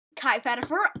Kai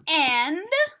Pettifer and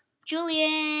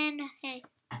Julian. Hey.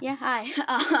 Yeah, hi.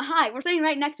 Hi. We're sitting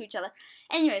right next to each other.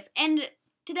 Anyways, and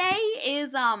today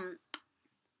is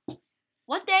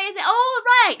what day is it? Oh,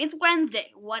 right. It's Wednesday.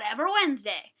 Whatever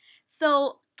Wednesday.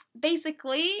 So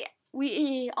basically,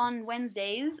 we on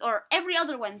Wednesdays or every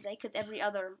other Wednesday, because every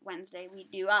other Wednesday we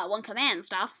do one command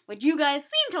stuff, which you guys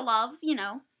seem to love, you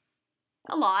know,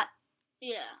 a lot.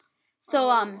 Yeah. So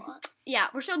yeah,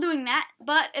 we're still doing that,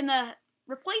 but in the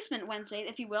replacement Wednesday,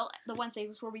 if you will, the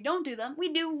Wednesdays where we don't do them,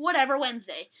 we do whatever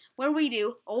Wednesday, where we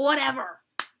do whatever.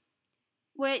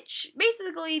 Which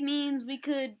basically means we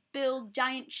could build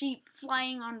giant sheep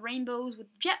flying on rainbows with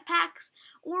jetpacks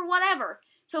or whatever.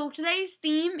 So today's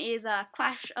theme is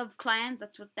Clash of Clans.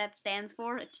 That's what that stands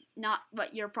for. It's not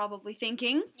what you're probably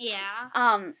thinking. Yeah.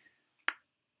 And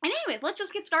anyways, let's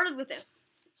just get started with this.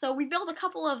 So we built a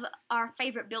couple of our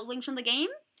favorite buildings from the game,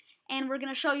 and we're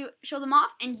gonna show them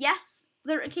off. And yes,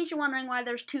 in case you're wondering why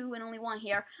there's two and only one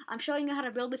here, I'm showing you how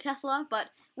to build the Tesla. But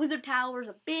Wizard Tower is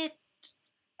a bit,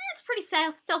 it's pretty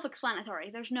self-explanatory.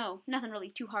 There's nothing really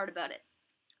too hard about it.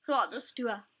 So I'll just do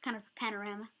a kind of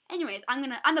panorama. Anyways,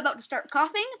 I'm about to start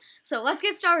coughing, so let's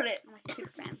get started. My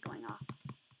computer fan's going off.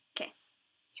 Okay,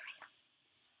 here we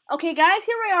go. Okay, guys,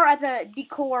 here we are at the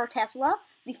decor Tesla.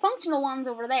 The functional one's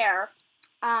over there.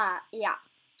 Yeah.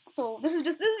 So this is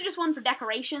just one for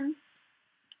decoration.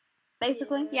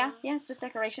 Basically, yeah, just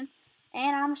decoration.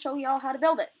 And I'm gonna show y'all how to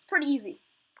build it. It's pretty easy.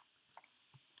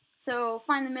 So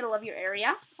find the middle of your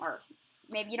area, or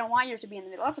maybe you don't want yours to be in the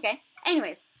middle. That's okay.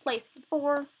 Anyways, place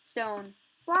 4 stone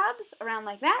slabs around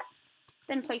like that.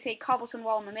 Then place a cobblestone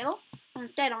wall in the middle.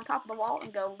 Instead, on top of the wall,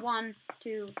 and go 1,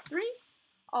 2, 3,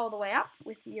 all the way up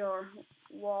with your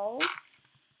walls.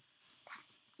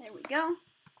 There we go.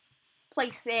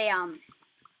 Place a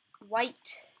white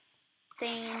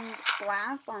stained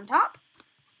glass on top,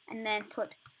 and then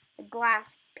put the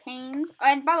glass panes.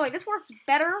 And by the way, this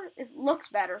looks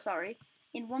better, sorry,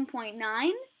 in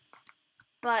 1.9.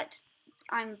 But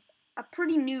I'm a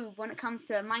pretty noob when it comes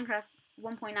to Minecraft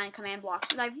 1.9 command blocks,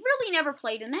 because I've really never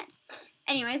played in it.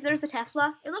 Anyways, there's the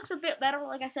Tesla. It looks a bit better,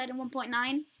 like I said, in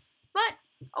 1.9. But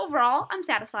overall, I'm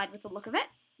satisfied with the look of it.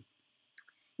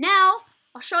 Now,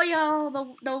 I'll show y'all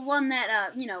the one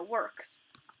that, you know, works.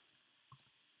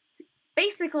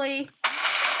 Basically,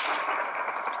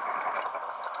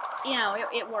 you know,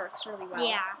 it works really well.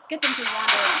 Yeah. Let's get them to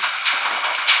wander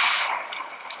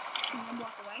in. One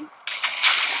block away.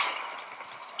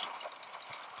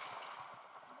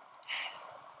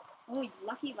 Oh,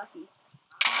 lucky.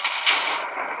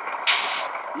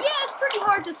 Yeah, it's pretty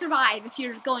hard to survive if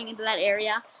you're going into that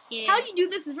area. Yeah. How you do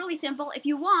this is really simple. If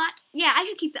you want, yeah,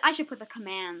 I should put the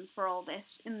commands for all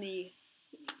this in the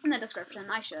description.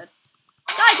 I should.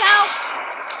 Die, cow!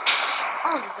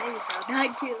 Oh, the baby cow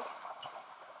died too.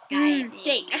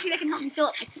 Steak. Actually, that can help me fill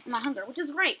up my hunger, which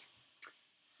is great.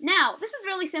 Now, this is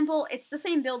really simple. It's the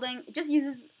same building. It just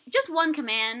uses just one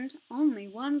command. Only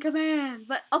one command.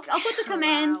 But I'll put the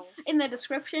command in the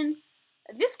description.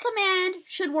 This command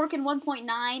should work in 1.9.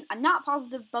 I'm not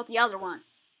positive about the other one,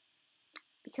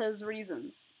 because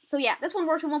reasons. So yeah, this one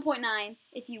works in 1.9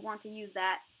 if you want to use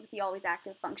that with the always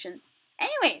active function.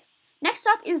 Anyways, next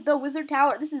up is the Wizard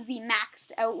Tower. This is the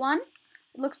maxed out one.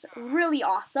 It looks really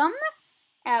awesome.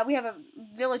 We have a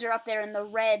villager up there in the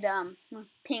red,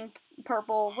 pink,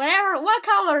 purple, whatever. What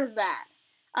color is that?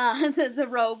 The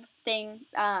robe thing.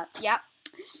 Yeah.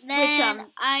 Then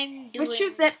Which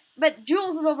shoots it. But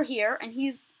Jules is over here, and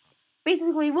he's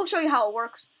basically. We'll show you how it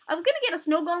works. I was gonna get a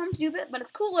snow golem to do that, but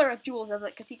it's cooler if Jules does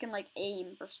it because he can like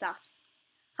aim for stuff.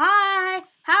 Hi,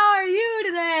 how are you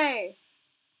today?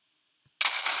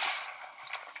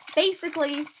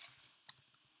 Basically,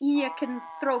 you can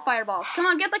throw fireballs. Come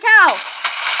on, get the cow.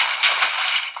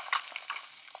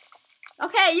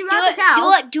 Okay, you got the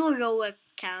cow. Do a row of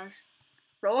cows.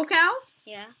 Row of cows?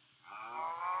 Yeah.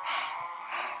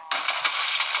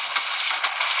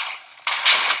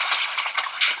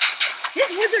 This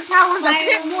Wizard Tower is a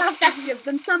bit more effective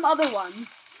than some other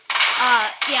ones.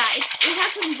 Yeah, it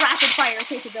has some rapid fire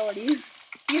capabilities.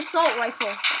 The assault rifle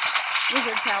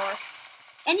Wizard Tower.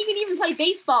 And you can even play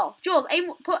baseball. Jules, aim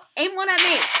one at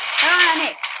me. Throw one at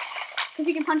me. Because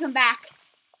you can punch them back.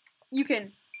 You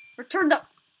can return the...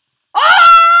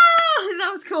 Oh!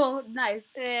 That was cool.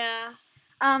 Nice. Yeah.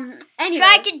 Anyway.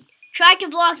 Try to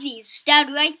block these.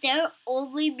 Stand right there.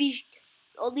 Only be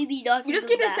knocking You just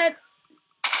them get to back. set...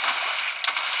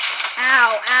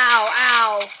 Ow, ow,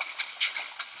 ow.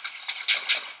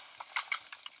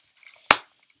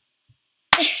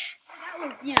 That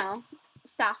was, you know,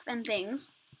 stuff and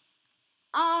things.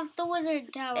 Off the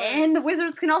Wizard Tower. And the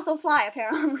wizards can also fly,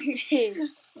 apparently.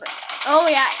 Oh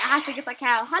yeah, I have to get the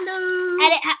cow. Hello.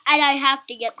 And I have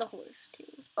to get the horse too.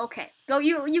 Okay,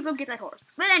 you go get that horse.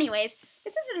 But anyways,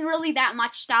 this isn't really that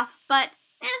much stuff, but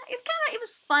it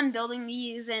was fun building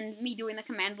these and me doing the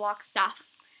command block stuff.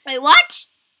 Wait, what?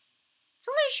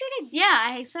 So they're shooting. Yeah,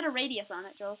 I set a radius on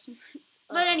it, Jules.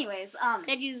 But anyways,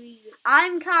 Could you read it?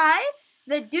 I'm Kai.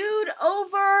 The dude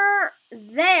over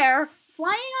there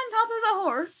flying on top of a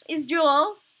horse is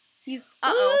Jules. He's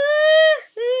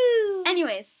Woo-hoo.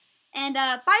 Anyways, and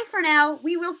bye for now.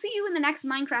 We will see you in the next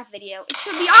Minecraft video. It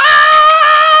should be